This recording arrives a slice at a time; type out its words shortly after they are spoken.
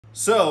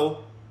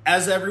So,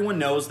 as everyone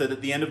knows that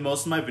at the end of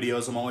most of my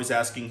videos, I'm always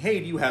asking, hey,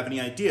 do you have any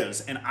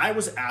ideas? And I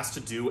was asked to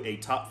do a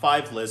top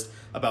 5 list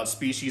about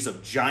species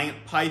of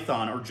giant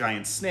python or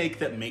giant snake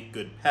that make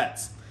good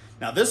pets.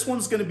 Now, this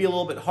one's going to be a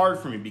little bit hard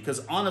for me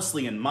because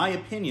honestly, in my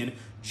opinion,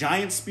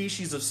 giant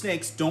species of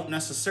snakes don't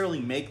necessarily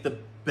make the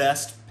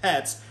best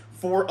pets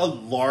for a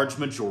large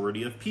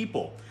majority of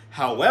people.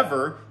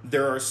 However,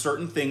 there are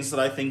certain things that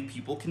I think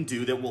people can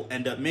do that will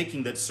end up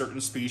making that certain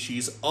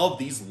species of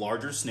these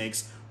larger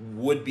snakes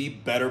would be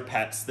better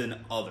pets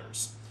than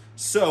others.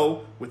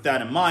 So, with that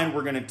in mind,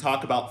 we're going to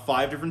talk about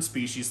 5 different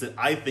species that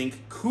I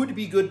think could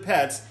be good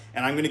pets,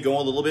 and I'm going to go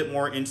a little bit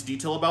more into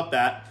detail about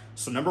that.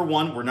 So number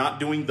 1, we're not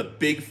doing the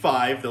big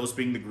 5, those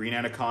being the green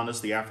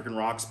anacondas, the African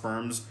rock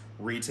sperms,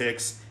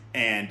 retics,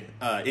 and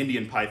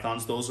Indian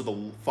pythons. Those are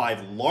the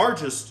 5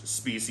 largest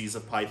species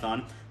of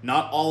python.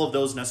 Not all of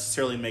those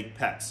necessarily make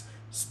pets,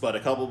 but a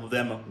couple of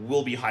them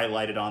will be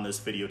highlighted on this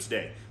video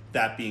today.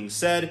 That being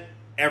said,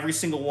 every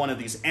single one of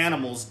these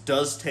animals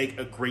does take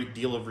a great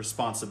deal of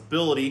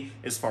responsibility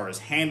as far as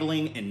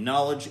handling and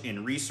knowledge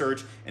and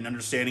research and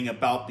understanding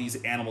about these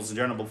animals in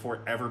general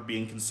before ever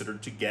being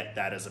considered to get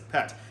that as a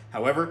pet.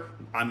 However,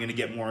 I'm going to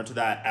get more into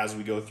that as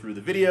we go through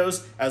the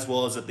videos as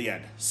well as at the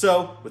end.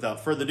 So, without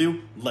further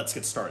ado, let's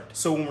get started.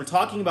 So when we're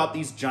talking about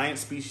these giant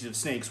species of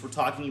snakes, we're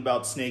talking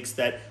about snakes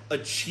that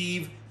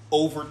achieve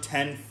over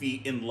 10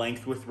 feet in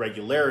length with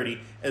regularity,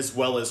 as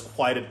well as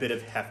quite a bit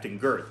of heft and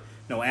girth.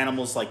 Now,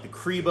 animals like the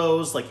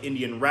cribos, like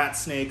Indian rat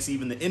snakes,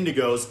 even the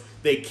indigos,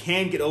 they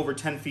can get over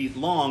 10 feet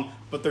long,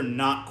 but they're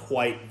not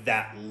quite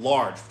that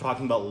large. We're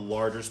talking about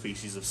larger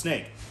species of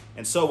snake.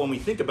 And so when we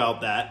think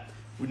about that,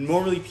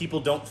 normally people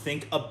don't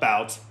think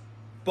about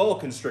boa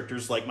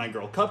constrictors like my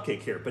girl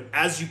Cupcake here. But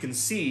as you can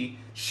see,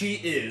 she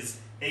is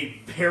a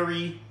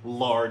very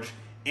large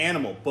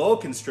animal. Boa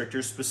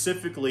constrictors,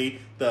 specifically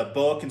the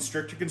boa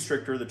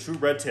constrictor, the true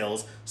red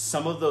tails,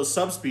 some of those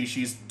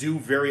subspecies do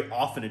very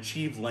often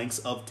achieve lengths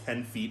of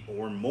 10 feet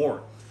or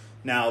more.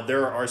 Now,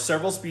 there are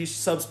several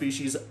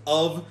subspecies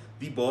of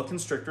the boa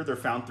constrictor. They're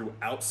found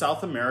throughout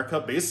South America,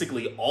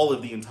 basically all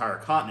of the entire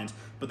continent,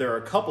 but there are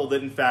a couple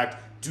that in fact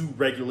do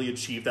regularly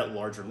achieve that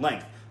larger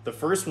length. The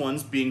first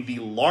ones being the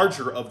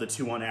larger of the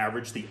two on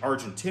average, the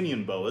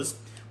Argentinian boas.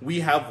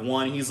 We have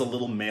one, he's a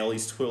little male,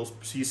 he's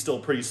still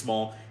pretty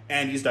small,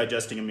 and he's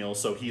digesting a meal,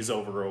 so he's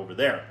over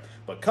there.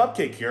 But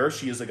Cupcake here,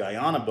 she is a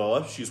Guyana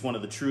boa. She's one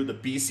of the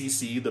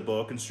BCC, the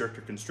boa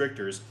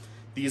constrictors.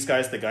 These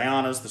guys, the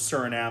Guyanas, the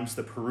Surinams,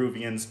 the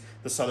Peruvians,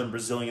 the Southern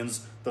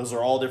Brazilians, those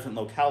are all different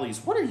localities.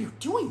 What are you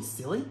doing,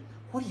 silly?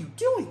 What are you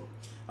doing?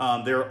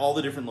 They're all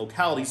the different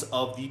localities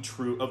of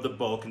the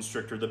boa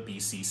constrictor, the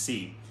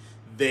BCC.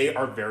 They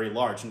are very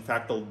large. In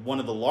fact,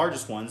 one of the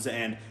largest ones,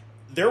 and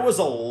there was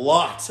a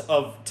lot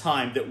of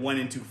time that went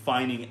into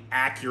finding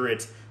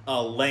accurate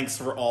lengths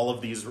for all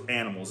of these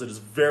animals. It is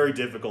very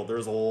difficult.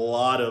 There's a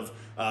lot of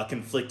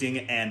conflicting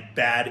and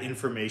bad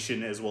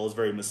information as well as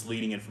very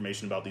misleading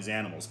information about these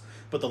animals.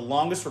 But the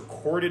longest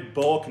recorded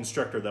boa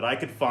constrictor that I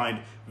could find,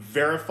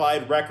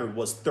 verified record,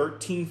 was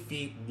 13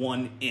 feet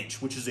 1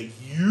 inch, which is a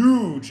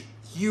huge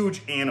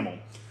animal.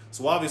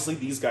 So obviously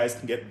these guys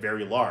can get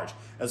very large,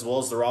 as well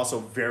as they're also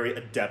very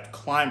adept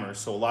climbers.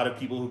 So a lot of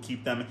people who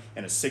keep them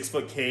in a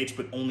 6-foot cage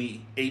but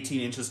only 18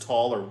 inches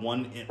tall or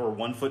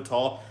 1 foot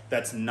tall,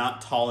 that's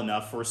not tall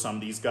enough for some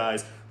of these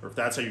guys. Or if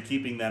that's how you're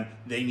keeping them,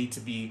 they need to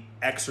be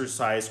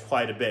exercised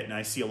quite a bit. And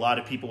I see a lot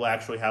of people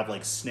actually have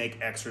like snake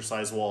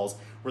exercise walls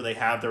where they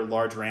have their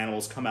larger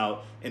animals come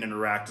out and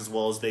interact, as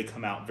well as they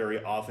come out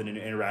very often and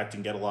interact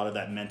and get a lot of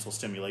that mental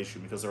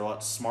stimulation because they're a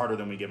lot smarter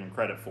than we give them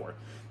credit for.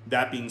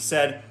 That being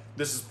said,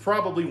 this is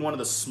probably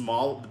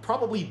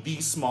probably the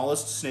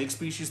smallest snake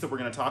species that we're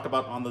going to talk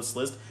about on this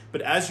list.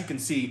 But as you can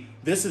see,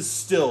 this is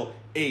still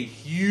a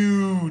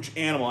huge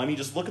animal. I mean,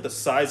 just look at the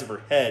size of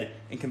her head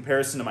in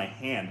comparison to my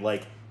hand.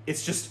 Like,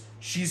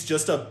 she's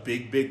just a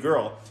big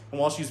girl. And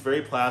while she's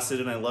very placid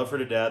and I love her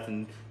to death,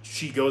 and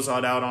she goes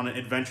out on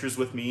adventures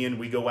with me, and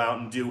we go out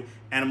and do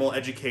animal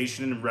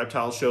education and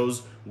reptile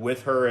shows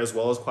with her, as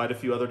well as quite a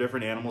few other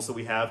different animals that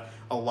we have,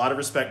 a lot of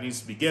respect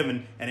needs to be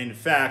given. And in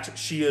fact,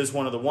 she is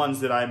one of the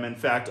ones that I'm in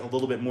fact a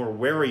little bit more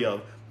wary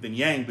of than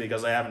Yang,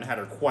 because I haven't had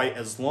her quite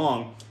as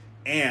long,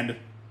 and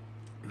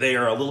they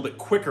are a little bit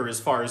quicker as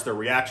far as their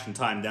reaction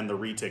time than the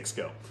retics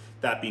go.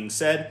 That being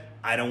said,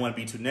 I don't want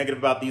to be too negative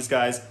about these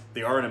guys.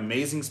 They are an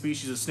amazing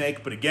species of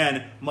snake, but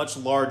again, much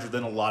larger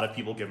than a lot of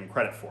people give them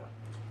credit for.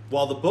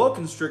 While the boa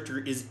constrictor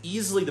is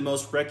easily the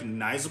most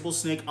recognizable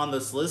snake on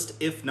this list,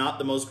 if not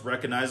the most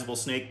recognizable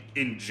snake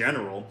in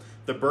general,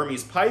 the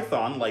Burmese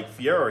python, like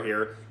Fiero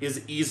here,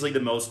 is easily the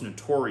most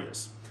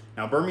notorious.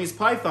 Now, Burmese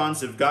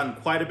pythons have gotten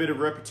quite a bit of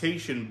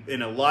reputation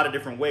in a lot of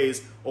different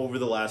ways over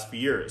the last few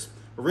years.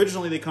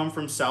 Originally, they come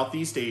from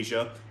Southeast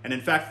Asia, and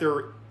in fact,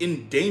 they're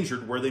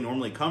endangered where they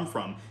normally come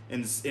from.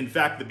 And in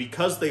fact,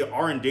 because they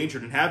are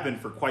endangered and have been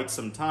for quite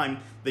some time,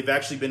 they've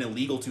actually been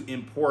illegal to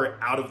import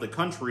out of the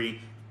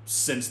country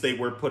since they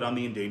were put on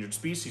the endangered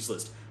species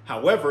list.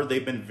 However,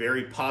 they've been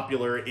very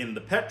popular in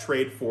the pet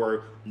trade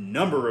for a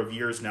number of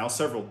years now,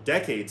 several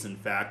decades in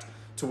fact,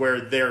 to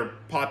where their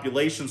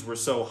populations were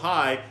so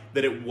high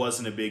that it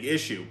wasn't a big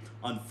issue.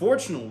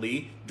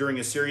 Unfortunately, during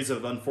a series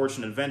of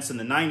unfortunate events in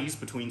the 90s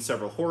between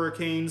several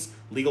hurricanes,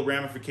 legal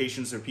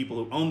ramifications of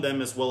people who owned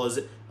them, as well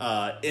as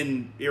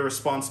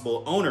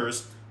irresponsible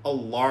owners, a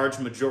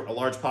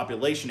large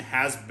population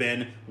has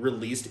been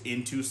released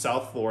into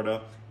South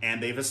Florida,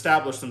 and they've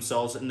established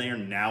themselves, and they are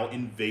now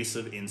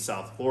invasive in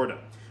South Florida.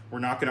 We're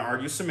not going to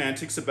argue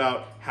semantics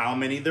about how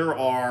many there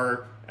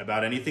are,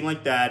 about anything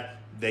like that.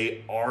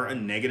 They are a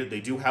negative. They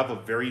do have a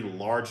very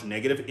large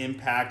negative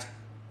impact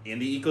in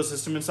the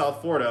ecosystem in South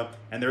Florida,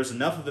 and there's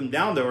enough of them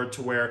down there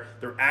to where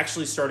they're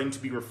actually starting to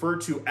be referred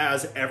to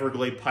as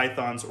Everglade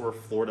pythons or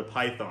Florida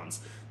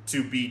pythons,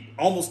 to be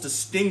almost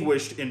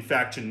distinguished, in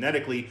fact,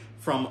 genetically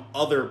from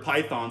other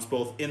pythons,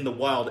 both in the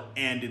wild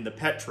and in the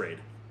pet trade.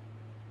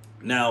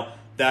 Now,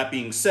 that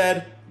being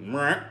said,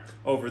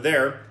 over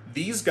there,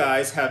 these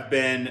guys have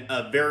been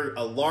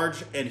a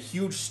large and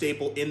huge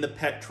staple in the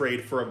pet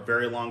trade for a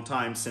very long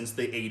time, since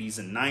the 80s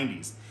and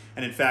 90s.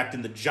 And in fact,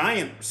 in the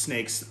giant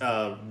snakes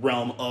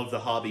realm of the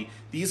hobby,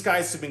 these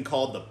guys have been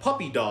called the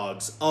puppy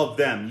dogs of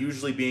them,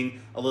 usually being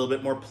a little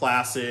bit more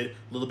placid,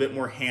 a little bit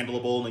more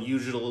handleable, and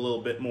usually a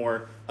little bit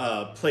more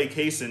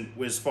placasent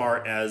as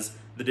far as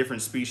the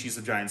different species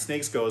of giant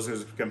snakes goes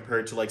as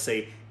compared to, like,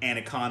 say,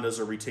 anacondas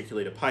or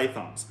reticulated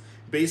pythons.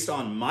 Based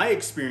on my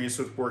experience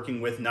with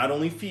working with not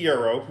only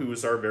Fiero, who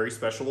is our very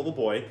special little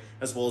boy,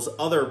 as well as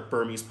other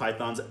Burmese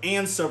pythons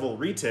and several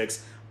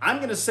retics, I'm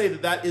going to say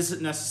that that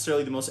isn't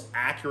necessarily the most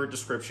accurate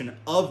description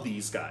of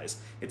these guys.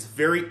 It's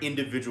very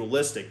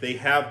individualistic. They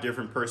have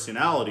different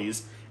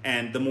personalities,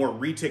 and the more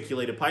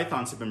reticulated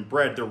pythons have been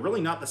bred, they're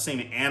really not the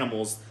same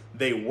animals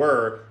they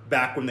were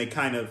back when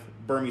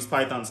Burmese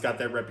pythons got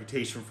that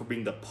reputation for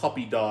being the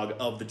puppy dog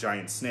of the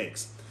giant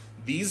snakes.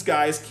 These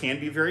guys can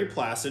be very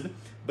placid,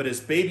 but as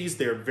babies,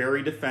 they're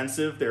very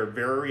defensive, they're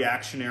very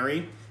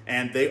reactionary,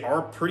 and they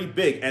are pretty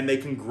big, and they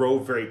can grow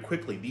very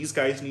quickly. These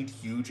guys need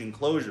huge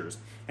enclosures.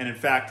 And in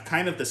fact,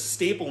 kind of the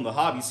staple in the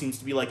hobby seems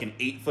to be like an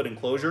 8-foot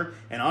enclosure,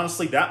 and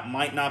honestly, that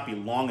might not be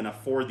long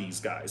enough for these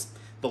guys.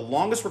 The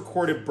longest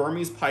recorded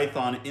Burmese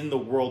python in the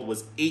world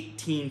was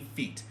 18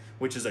 feet,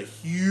 which is a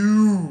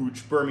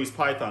huge Burmese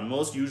python.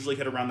 Most usually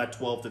hit around that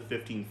 12 to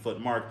 15 foot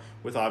mark,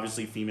 with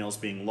obviously females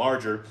being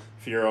larger,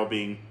 Fiero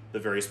being the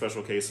very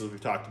special cases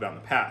we've talked about in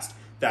the past.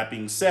 That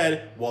being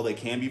said, while they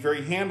can be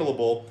very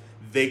handleable,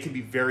 they can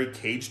be very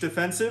cage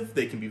defensive,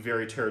 they can be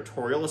very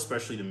territorial,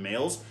 especially to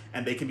males,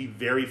 and they can be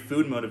very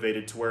food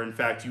motivated, to where in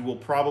fact you will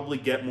probably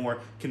get more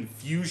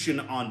confusion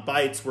on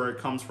bites where it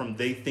comes from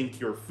they think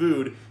you're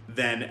food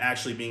than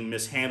actually being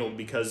mishandled,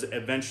 because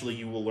eventually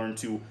you will learn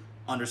to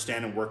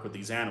understand and work with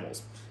these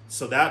animals.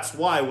 So that's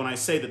why when I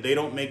say that they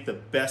don't make the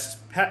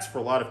best pets for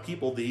a lot of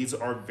people, these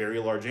are very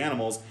large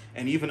animals.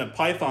 And even a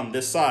python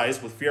this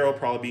size, with Fiero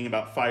probably being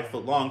about 5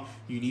 foot long,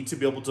 you need to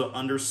be able to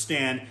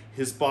understand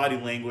his body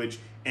language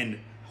and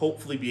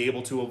hopefully be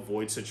able to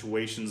avoid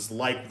situations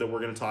like that we're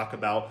going to talk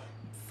about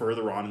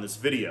further on in this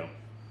video.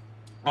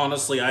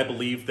 Honestly, I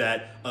believe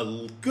that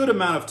a good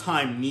amount of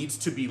time needs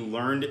to be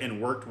learned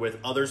and worked with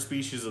other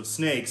species of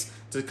snakes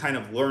to kind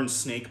of learn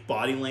snake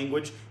body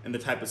language and the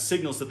type of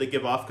signals that they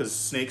give off, because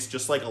snakes,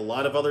 just like a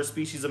lot of other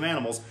species of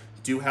animals,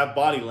 do have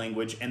body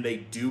language, and they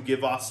do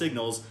give off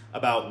signals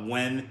about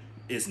when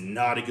is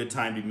not a good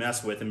time to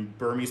mess with, and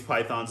Burmese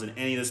pythons and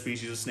any of the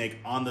species of snake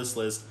on this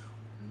list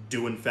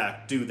do in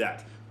fact do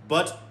that.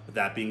 But with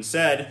that being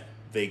said,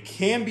 they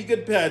can be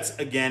good pets,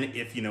 again,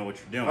 if you know what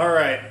you're doing. All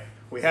right.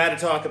 We had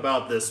to talk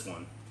about this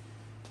one.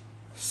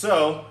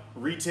 So,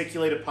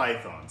 reticulated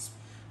pythons.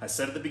 I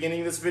said at the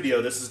beginning of this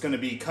video, this is going to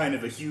be kind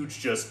of a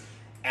huge just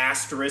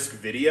asterisk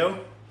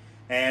video,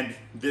 and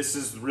this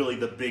is really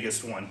the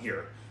biggest one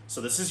here.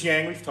 So this is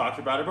Yang, we've talked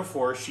about her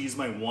before. She's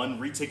my one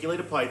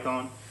reticulated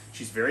python.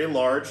 She's very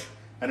large.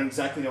 I don't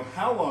exactly know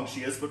how long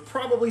she is, but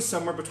probably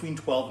somewhere between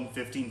 12 and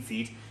 15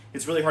 feet.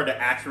 It's really hard to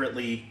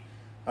accurately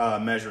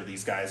measure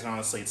these guys, and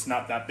honestly, it's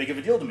not that big of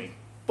a deal to me.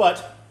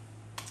 But,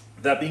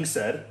 that being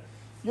said,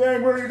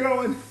 Yang, where are you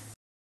going?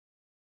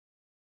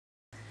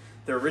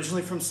 They're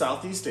originally from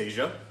Southeast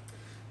Asia.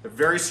 They're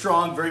very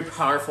strong, very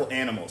powerful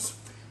animals.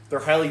 They're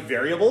highly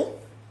variable.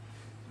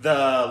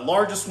 The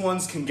largest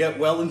ones can get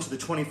well into the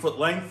 20-foot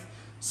length.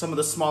 Some of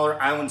the smaller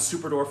island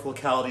superdwarf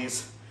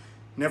localities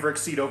never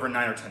exceed over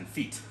 9 or 10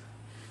 feet.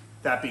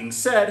 That being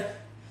said,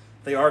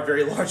 they are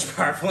very large,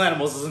 powerful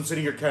animals, as I'm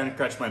sitting here kind of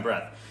catching my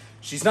breath.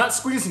 She's not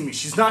squeezing me.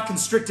 She's not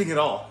constricting at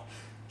all.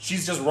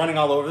 She's just running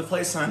all over the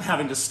place, and I'm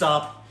having to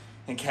stop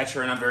and catch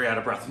her, and I'm very out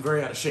of breath. I'm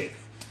very out of shape.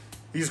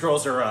 These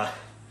guys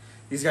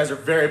are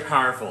very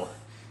powerful.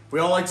 We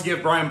all like to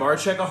give Brian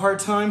Barczyk a hard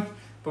time,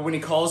 but when he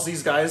calls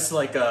these guys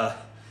like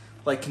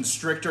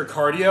constrictor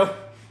cardio,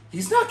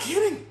 he's not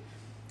kidding.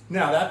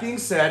 Now, that being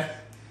said,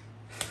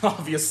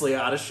 obviously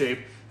out of shape,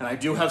 and I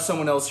do have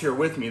someone else here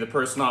with me, the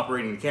person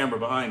operating the camera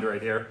behind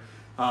right here.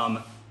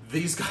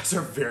 These guys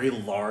are very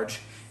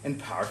large and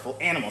powerful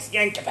animals.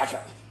 Yank, get back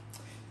here.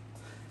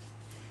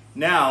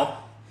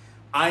 Now,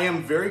 I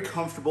am very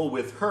comfortable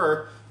with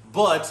her,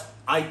 but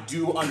I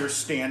do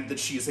understand that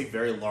she is a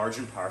very large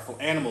and powerful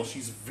animal.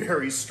 She's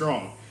very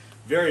strong.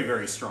 Very,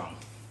 very strong.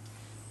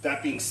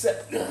 That being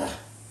said,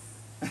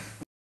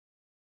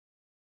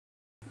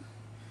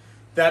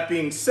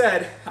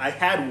 I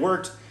had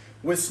worked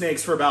with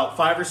snakes for about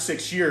 5 or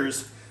 6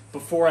 years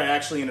before I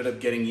actually ended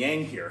up getting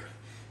Yang here.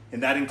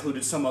 And that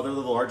included some other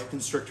larger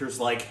constrictors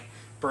like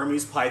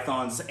Burmese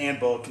pythons and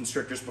boa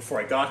constrictors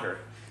before I got her,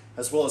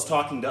 as well as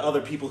talking to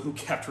other people who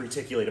kept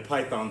reticulated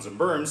pythons and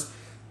burms,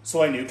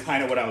 so I knew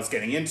kind of what I was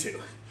getting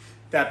into.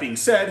 That being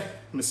said,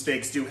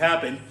 mistakes do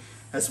happen,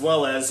 as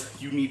well as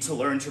you need to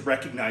learn to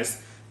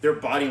recognize their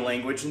body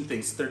language and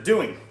things that they're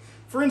doing.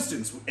 For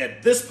instance,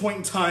 at this point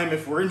in time,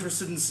 if we're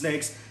interested in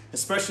snakes,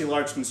 especially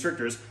large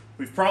constrictors,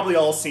 we've probably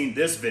all seen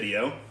this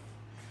video.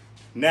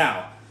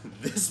 Now,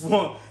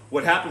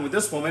 what happened with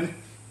this woman,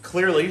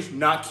 clearly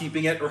not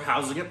keeping it or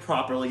housing it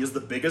properly is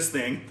the biggest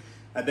thing.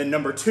 And then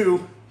number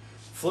 2,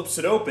 flips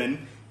it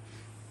open,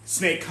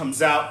 snake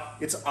comes out,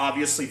 it's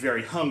obviously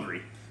very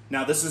hungry.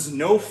 Now this is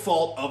no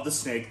fault of the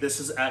snake, this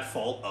is at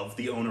fault of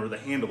the owner or the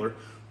handler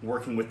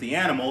working with the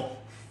animal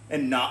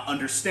and not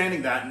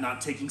understanding that and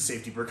not taking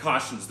safety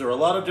precautions. There are a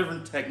lot of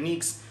different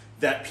techniques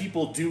that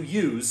people do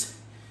use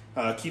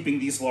keeping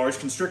these large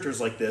constrictors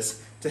like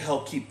this to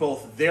help keep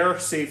both their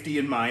safety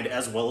in mind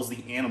as well as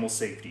the animal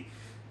safety.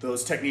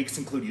 Those techniques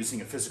include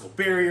using a physical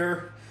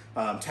barrier,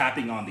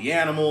 tapping on the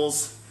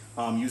animals,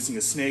 using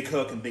a snake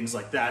hook and things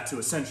like that to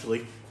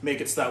essentially make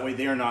it so that way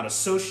they are not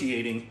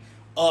associating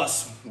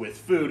us with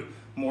food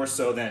more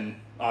so than,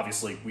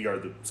 obviously, we are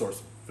the source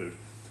of food.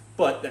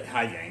 But,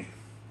 hi Yang.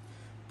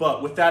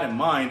 But with that in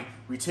mind,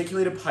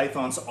 reticulated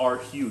pythons are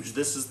huge.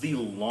 This is the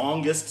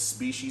longest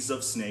species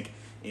of snake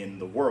in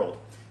the world.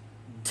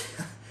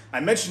 I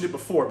mentioned it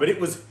before, but it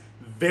was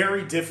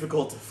very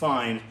difficult to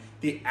find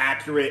the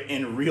accurate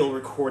and real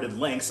recorded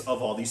lengths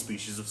of all these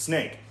species of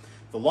snake.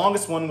 The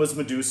longest one was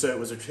Medusa. It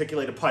was a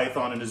reticulated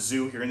python in a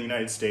zoo here in the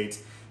United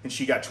States, and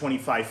she got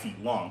 25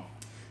 feet long.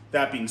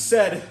 That being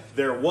said,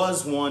 there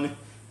was one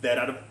that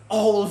out of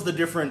all of the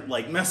different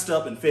messed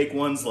up and fake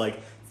ones,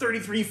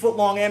 33-foot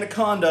long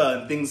anaconda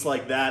and things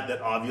like that,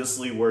 that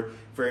obviously were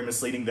very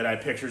misleading, that I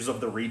had pictures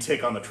of the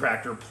retic on the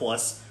tractor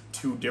plus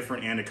 2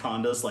 different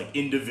anacondas, like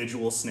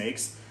individual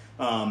snakes.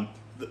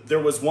 There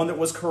was one that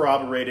was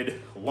corroborated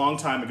a long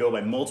time ago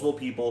by multiple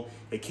people.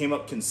 It came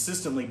up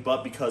consistently,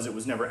 but because it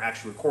was never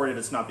actually recorded,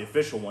 it's not the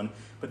official one.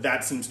 But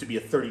that seems to be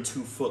a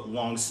 32-foot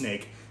long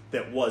snake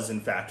that was in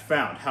fact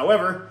found.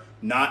 However,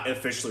 not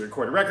officially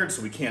recorded record,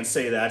 so we can't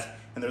say that.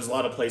 And there's a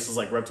lot of places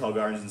like Reptile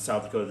Gardens in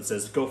South Dakota that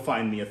says, go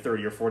find me a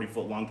 30 or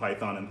 40-foot long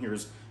python and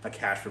here's a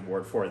cash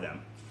reward for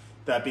them.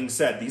 That being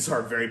said, these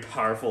are very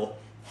powerful,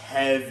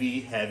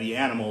 heavy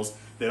animals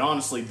that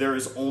honestly there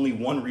is only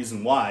one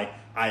reason why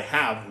I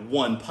have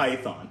one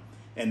python,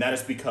 and that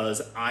is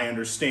because I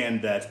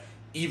understand that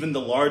even the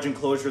large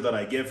enclosure that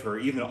I give her,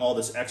 even all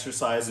this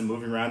exercise and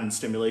moving around and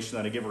stimulation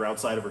that I give her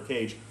outside of her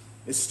cage,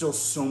 is still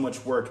so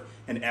much work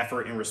and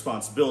effort and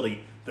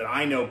responsibility that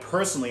I know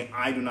personally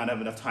I do not have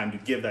enough time to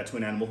give that to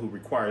an animal who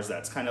requires that.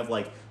 It's kind of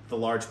like the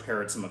large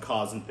parrots and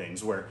macaws and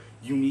things where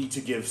you need to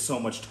give so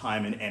much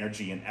time and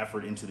energy and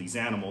effort into these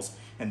animals,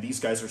 and these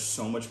guys are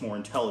so much more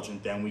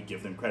intelligent than we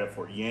give them credit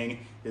for.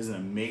 Yang is an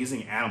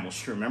amazing animal.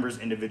 She remembers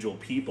individual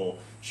people.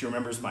 She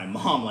remembers my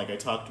mom, like I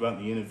talked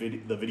about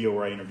in the video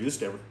where I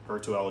introduced her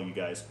to all of you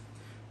guys.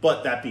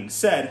 But that being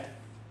said,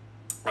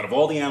 out of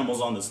all the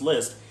animals on this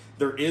list,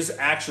 there is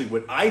actually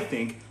what I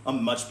think a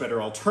much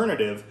better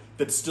alternative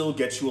that still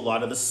gets you a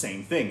lot of the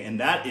same thing, and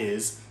that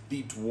is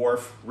the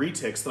dwarf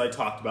retics that I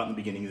talked about in the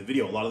beginning of the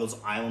video. A lot of those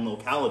island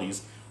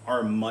localities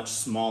are much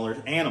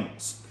smaller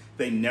animals.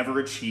 They never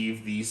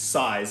achieve the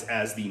size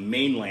as the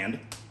mainland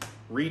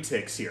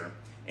retics here.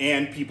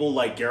 And people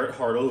like Garrett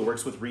Hartle, who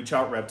works with Reach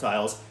Out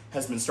Reptiles,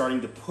 has been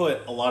starting to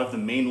put a lot of the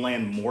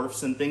mainland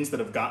morphs and things that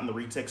have gotten the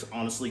retics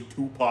honestly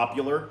too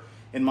popular,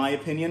 in my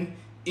opinion,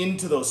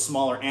 into those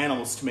smaller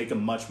animals to make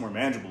them much more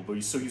manageable.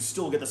 But so you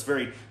still get this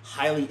very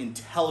highly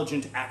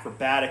intelligent,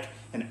 acrobatic,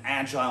 and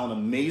agile and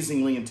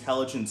amazingly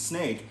intelligent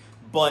snake,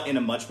 but in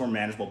a much more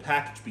manageable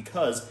package,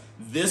 because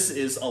this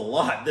is a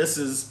lot. This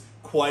is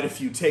quite a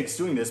few takes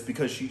doing this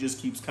because she just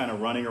keeps kind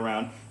of running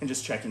around and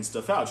just checking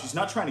stuff out. She's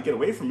not trying to get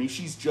away from me,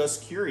 she's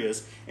just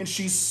curious, and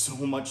she's so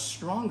much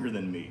stronger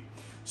than me.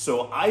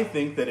 So I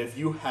think that if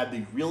you had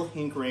the real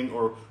hankering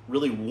or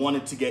really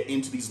wanted to get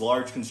into these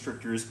large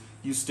constrictors,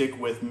 you stick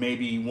with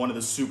maybe one of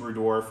the super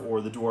dwarf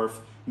or the dwarf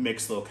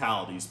mixed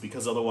localities,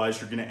 because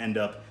otherwise you're going to end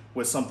up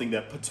with something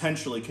that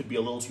potentially could be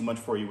a little too much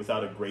for you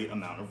without a great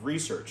amount of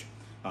research.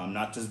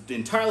 Not to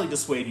entirely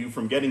dissuade you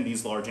from getting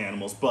these large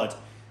animals, but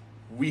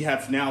we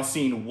have now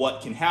seen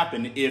what can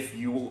happen if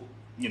you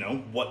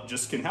know, what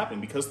just can happen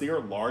because they are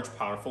large,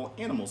 powerful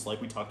animals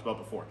like we talked about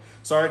before.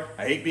 Sorry,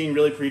 I hate being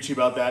really preachy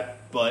about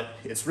that, but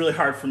it's really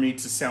hard for me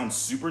to sound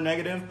super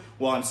negative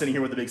while I'm sitting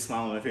here with a big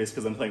smile on my face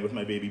because I'm playing with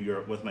my baby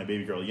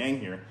girl Yang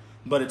here,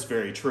 but it's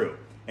very true.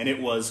 And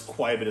it was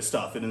quite a bit of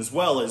stuff. And as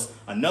well as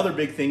another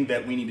big thing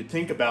that we need to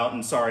think about,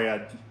 and sorry,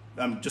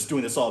 I'm just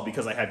doing this all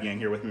because I have Yang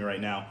here with me right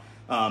now,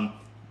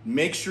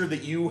 make sure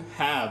that you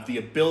have the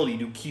ability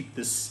to keep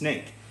this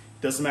snake.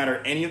 Doesn't matter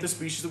any of the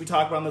species that we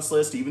talk about on this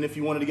list, even if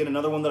you wanted to get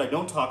another one that I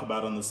don't talk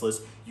about on this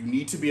list, you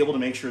need to be able to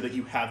make sure that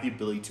you have the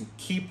ability to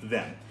keep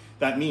them.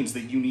 That means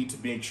that you need to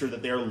make sure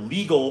that they're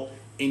legal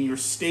in your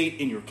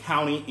state, in your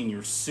county, in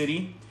your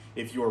city.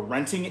 If you're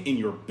renting in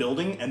your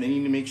building, and then you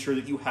need to make sure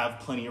that you have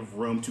plenty of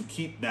room to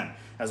keep them.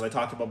 As I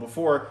talked about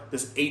before,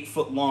 this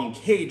 8-foot long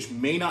cage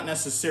may not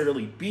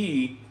necessarily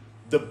be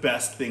the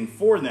best thing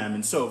for them.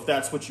 And so if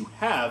that's what you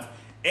have,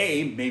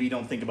 A, maybe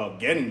don't think about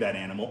getting that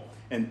animal.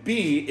 And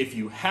B, if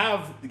you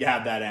have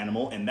that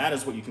animal and that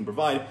is what you can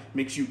provide,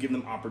 make sure you give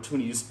them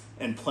opportunities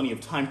and plenty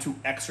of time to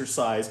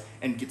exercise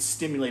and get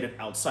stimulated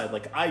outside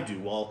like I do.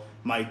 While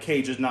my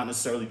cage is not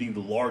necessarily the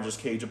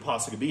largest cage it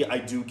possibly could be, I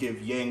do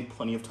give Yang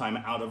plenty of time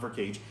out of her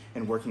cage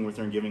and working with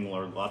her and giving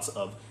her lots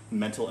of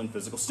mental and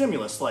physical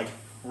stimulus, like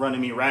running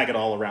me ragged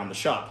all around the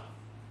shop.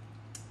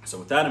 So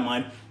with that in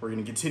mind, we're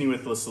going to continue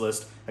with this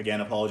list.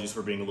 Again, apologies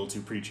for being a little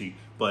too preachy,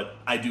 but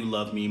I do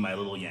love me my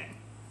little Yang.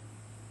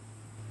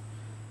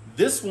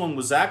 This one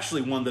was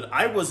actually one that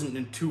I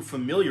wasn't too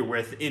familiar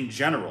with in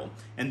general,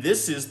 and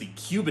this is the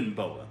Cuban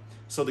boa.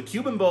 So the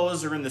Cuban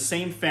boas are in the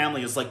same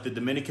family as like the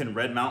Dominican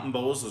red mountain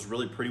boas, those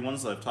really pretty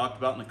ones that I've talked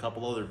about in a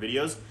couple other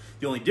videos.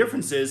 The only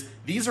difference is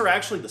these are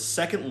actually the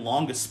second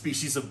longest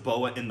species of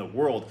boa in the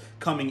world,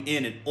 coming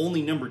in at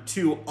only number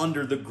 2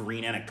 under the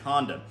green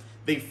anaconda.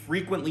 They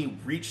frequently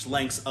reach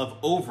lengths of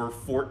over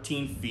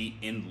 14 feet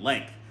in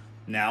length.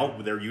 Now,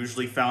 they're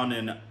usually found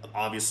in,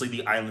 obviously,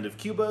 the island of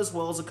Cuba, as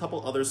well as a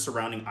couple other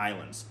surrounding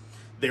islands.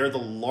 They are the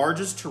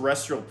largest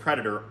terrestrial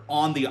predator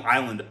on the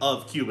island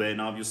of Cuba,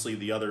 and obviously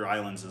the other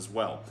islands as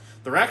well.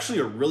 They're actually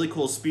a really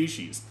cool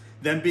species.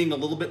 Them being a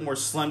little bit more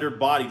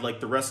slender-bodied like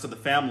the rest of the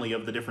family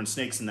of the different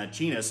snakes in that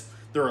genus,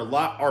 they're a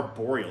lot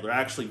arboreal. They're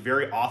actually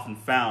very often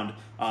found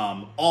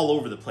all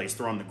over the place.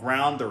 They're on the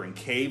ground, they're in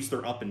caves,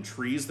 they're up in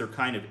trees, they're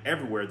kind of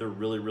everywhere. They're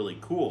really, really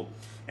cool.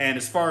 And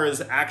as far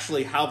as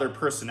actually how their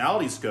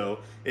personalities go,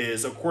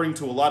 is according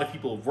to a lot of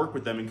people who've worked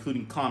with them,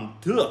 including Tom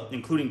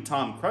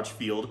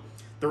Crutchfield,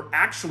 they're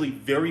actually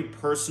very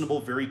personable,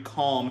 very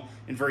calm,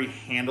 and very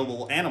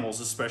handleable animals,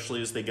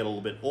 especially as they get a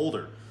little bit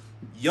older.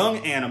 Young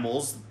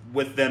animals,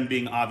 with them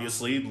being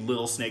obviously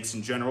little snakes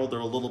in general, they're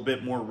a little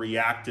bit more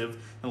reactive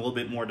and a little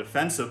bit more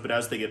defensive, but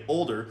as they get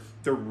older,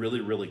 they're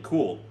really, really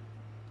cool.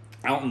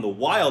 Out in the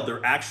wild,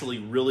 they're actually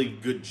really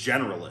good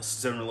generalists,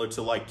 similar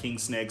to like king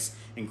snakes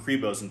and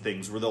crebos and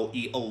things, where they'll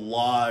eat a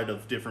lot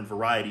of different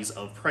varieties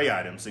of prey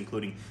items,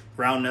 including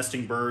ground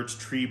nesting birds,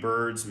 tree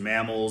birds,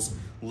 mammals,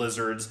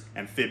 lizards,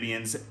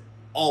 amphibians,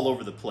 all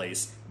over the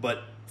place.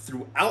 But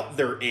throughout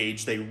their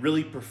age, they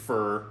really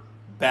prefer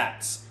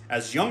bats.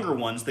 As younger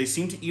ones, they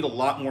seem to eat a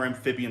lot more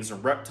amphibians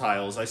and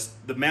reptiles,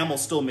 the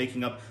mammals still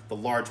making up the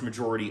large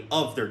majority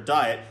of their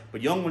diet,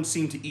 but young ones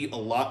seem to eat a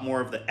lot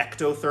more of the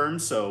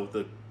ectotherms, so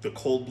the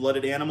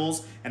cold-blooded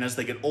animals, and as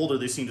they get older,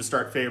 they seem to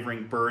start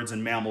favoring birds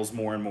and mammals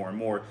more and more and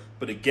more,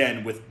 but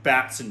again, with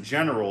bats in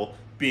general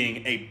being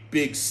a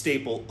big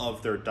staple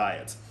of their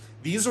diets.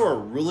 These are a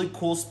really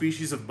cool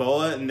species of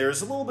boa, and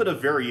there's a little bit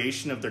of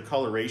variation of their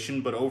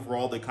coloration, but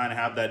overall they kind of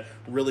have that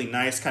really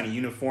nice kind of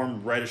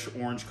uniform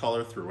reddish-orange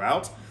color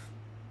throughout.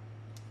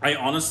 I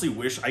honestly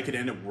wish I could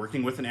end up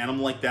working with an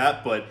animal like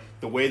that, but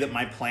the way that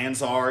my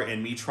plans are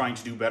and me trying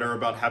to do better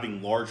about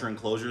having larger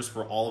enclosures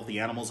for all of the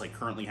animals I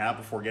currently have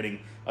before getting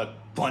a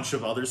bunch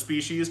of other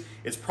species,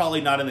 it's probably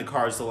not in the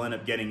cards to end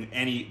up getting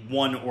any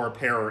one or a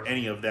pair or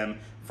any of them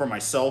for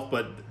myself,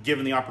 but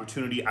given the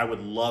opportunity, I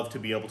would love to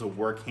be able to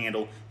work,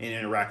 handle, and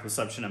interact with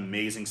such an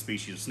amazing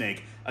species of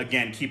snake.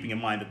 Again, keeping in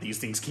mind that these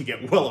things can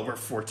get well over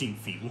 14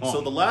 feet long. So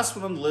the last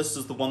one on the list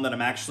is the one that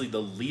I'm actually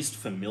the least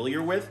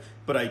familiar with,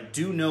 but I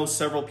do know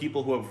several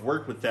people who have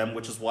worked with them,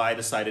 which is why I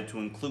decided to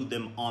include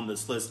them on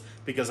this list,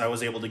 because I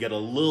was able to get a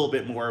little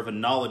bit more of a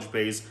knowledge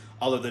base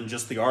other than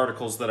just the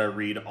articles that I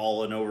read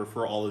all and over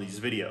for all of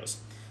these videos.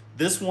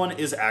 This one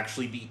is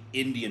actually the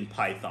Indian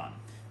python.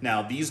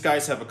 Now, these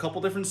guys have a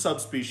couple different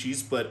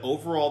subspecies, but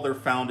overall they're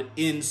found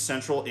in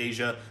Central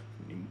Asia,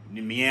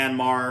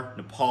 Myanmar,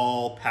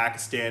 Nepal,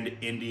 Pakistan,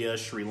 India,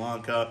 Sri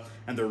Lanka,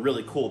 and they're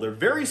really cool. They're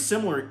very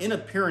similar in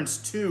appearance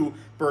to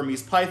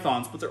Burmese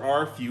pythons, but there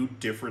are a few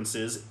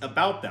differences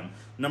about them.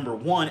 Number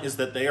one is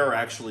that they are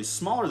actually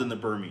smaller than the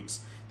Burmese.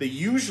 They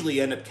usually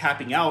end up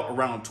capping out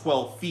around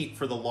 12 feet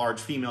for the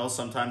large females,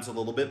 sometimes a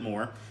little bit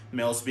more,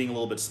 males being a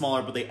little bit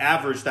smaller, but they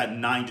average that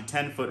 9 to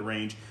 10 foot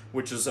range,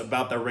 which is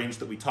about the range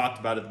that we talked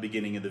about at the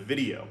beginning of the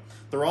video.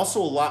 They're also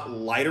a lot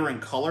lighter in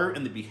color,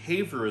 and the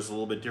behavior is a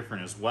little bit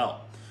different as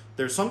well.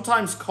 They're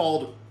sometimes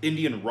called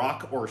Indian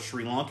rock or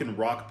Sri Lankan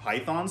rock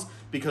pythons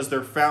because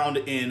they're found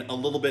in a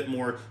little bit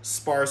more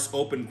sparse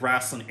open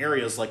grassland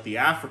areas like the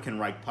African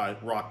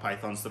rock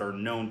pythons that are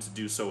known to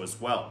do so as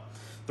well.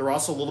 They're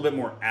also a little bit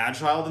more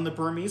agile than the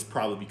Burmese,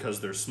 probably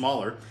because they're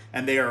smaller,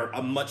 and they are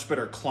a much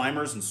better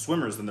climbers and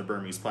swimmers than the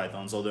Burmese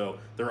pythons, although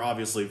they're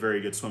obviously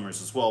very good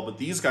swimmers as well. But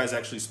these guys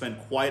actually spend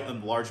quite a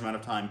large amount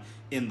of time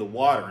in the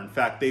water. In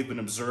fact, they've been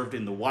observed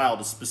in the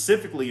wild,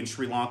 specifically in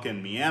Sri Lanka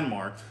and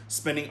Myanmar,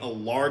 spending a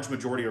large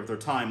majority of their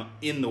time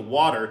in the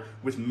water,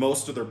 with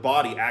most of their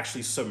body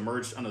actually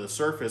submerged under the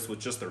surface with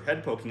just their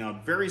head poking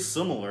out, very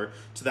similar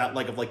to that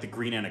of the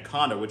green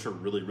anaconda, which are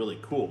really, really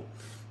cool.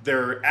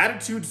 Their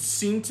attitudes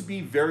seem to be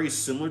very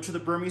similar to the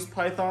Burmese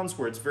pythons,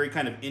 where it's very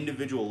kind of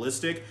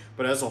individualistic,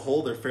 but as a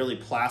whole, they're fairly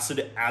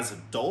placid as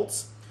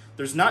adults.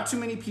 There's not too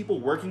many people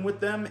working with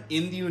them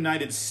in the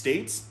United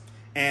States,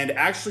 and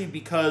actually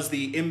because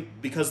they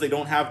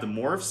don't have the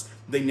morphs,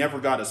 they never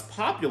got as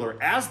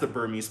popular as the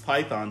Burmese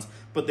pythons,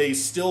 but they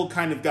still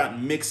kind of got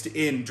mixed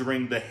in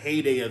during the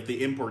heyday of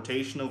the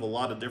importation of a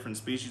lot of different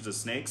species of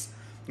snakes.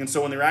 And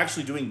so when they're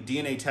actually doing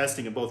DNA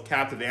testing of both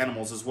captive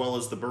animals as well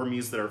as the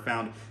Burmese that are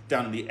found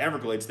down in the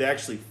Everglades, they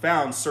actually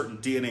found certain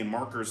DNA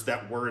markers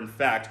that were in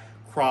fact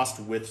crossed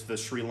with the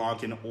Sri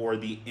Lankan or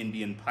the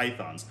Indian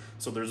pythons.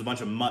 So there's a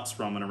bunch of mutts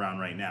roaming around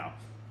right now.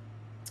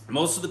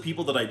 Most of the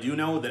people that I do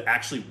know that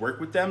actually work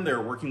with them, they're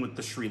working with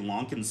the Sri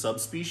Lankan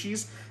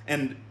subspecies.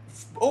 And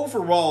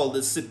overall,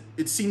 it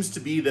seems to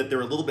be that they're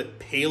a little bit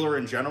paler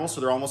in general,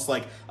 so they're almost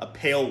like a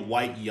pale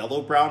white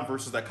yellow brown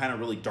versus that kind of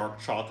really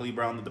dark chocolatey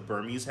brown that the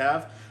Burmese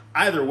have.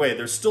 Either way,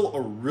 they're still a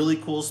really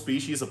cool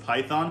species of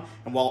python,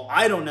 and while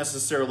I don't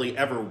necessarily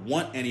ever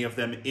want any of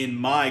them in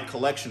my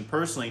collection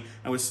personally,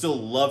 I would still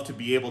love to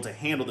be able to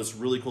handle this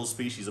really cool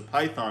species of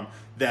python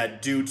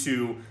that, due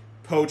to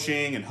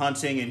poaching and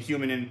hunting and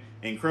human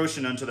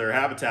encroaching into their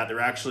habitat, they're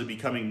actually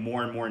becoming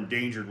more and more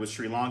endangered, with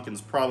Sri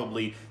Lankans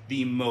probably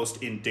the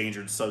most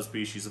endangered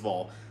subspecies of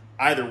all.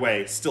 Either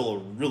way, still a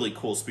really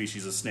cool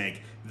species of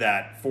snake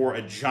that, for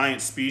a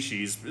giant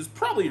species, is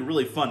probably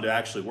really fun to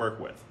actually work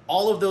with.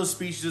 All of those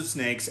species of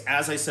snakes,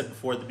 as I said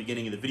before at the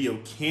beginning of the video,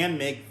 can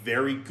make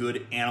very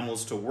good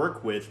animals to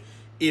work with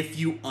if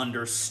you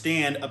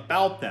understand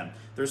about them.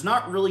 There's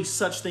not really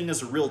such thing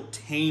as a real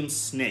tame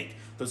snake.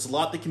 There's a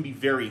lot that can be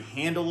very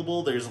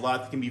handleable. There's a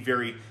lot that can be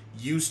very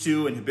used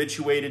to and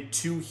habituated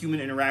to human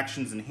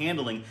interactions and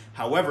handling.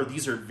 However,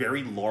 these are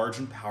very large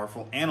and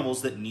powerful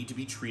animals that need to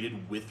be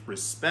treated with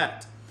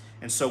respect.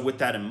 And so with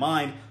that in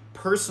mind,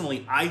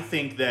 personally, I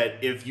think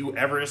that if you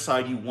ever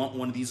decide you want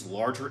one of these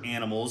larger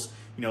animals,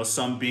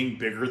 some being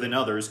bigger than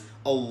others,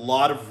 a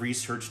lot of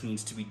research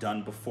needs to be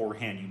done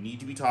beforehand. You need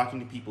to be talking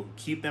to people who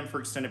keep them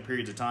for extended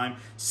periods of time,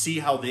 see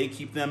how they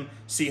keep them,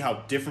 see how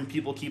different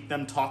people keep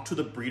them, talk to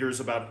the breeders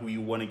about who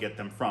you want to get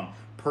them from.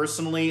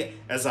 Personally,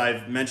 as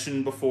I've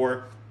mentioned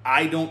before,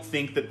 I don't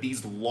think that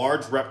these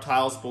large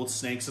reptiles, both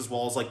snakes as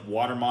well as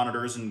water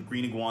monitors and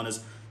green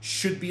iguanas,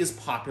 should be as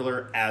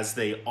popular as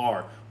they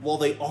are. While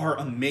they are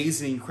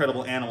amazing,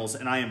 incredible animals,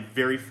 and I am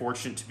very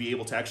fortunate to be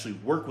able to actually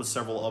work with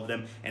several of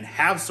them and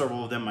have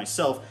several of them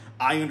myself,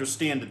 I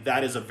understand that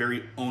that is a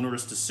very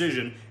onerous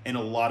decision, and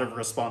a lot of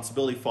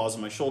responsibility falls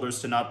on my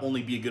shoulders to not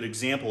only be a good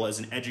example as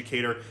an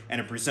educator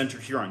and a presenter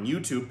here on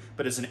YouTube,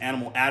 but as an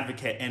animal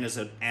advocate and as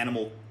an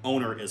animal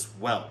owner as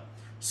well.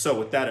 So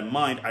with that in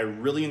mind, I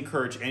really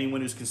encourage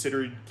anyone who's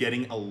considering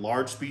getting a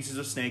large species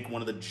of snake,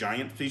 one of the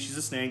giant species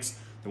of snakes,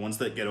 the ones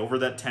that get over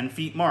that 10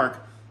 feet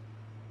mark,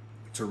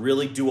 to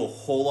really do a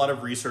whole lot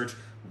of research,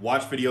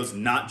 watch videos,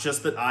 not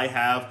just that I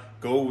have,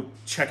 go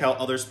check out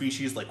other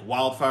species like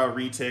wildfire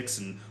retics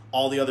and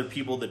all the other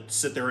people that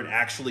sit there and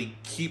actually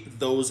keep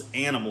those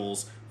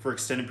animals for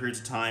extended periods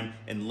of time,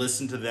 and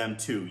listen to them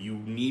too. You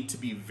need to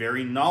be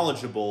very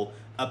knowledgeable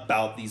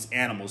about these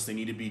animals. They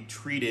need to be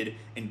treated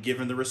and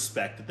given the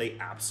respect that they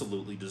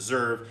absolutely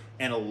deserve,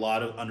 and a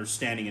lot of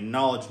understanding and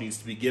knowledge needs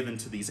to be given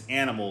to these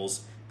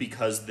animals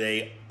because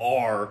they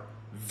are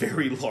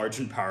very large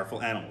and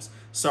powerful animals.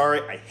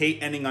 Sorry, I hate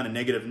ending on a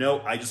negative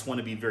note. I just want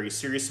to be very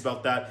serious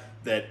about that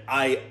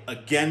I,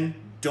 again,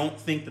 don't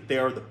think that they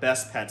are the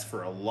best pets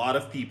for a lot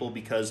of people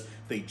because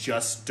they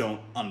just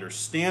don't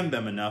understand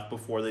them enough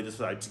before they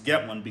decide to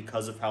get one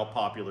because of how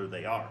popular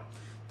they are.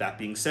 That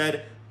being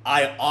said,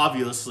 I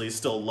obviously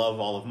still love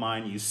all of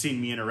mine. You've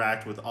seen me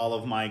interact with all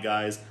of my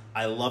guys.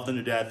 I love them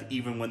to death,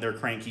 even when they're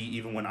cranky,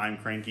 even when I'm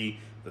cranky.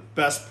 The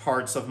best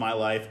parts of my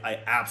life.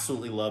 I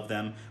absolutely love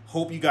them.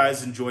 Hope you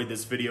guys enjoyed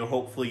this video.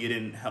 Hopefully you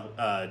didn't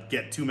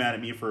get too mad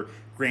at me for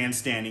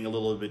grandstanding a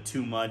little bit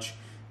too much.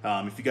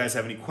 If you guys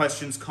have any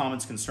questions,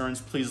 comments,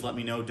 concerns, please let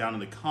me know down in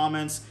the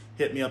comments.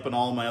 Hit me up on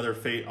all of my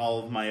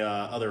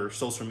other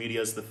social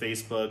medias, the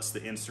Facebooks,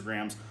 the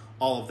Instagrams,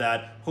 all of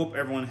that. Hope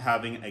everyone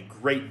having a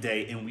great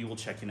day, and we will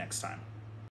check you next time.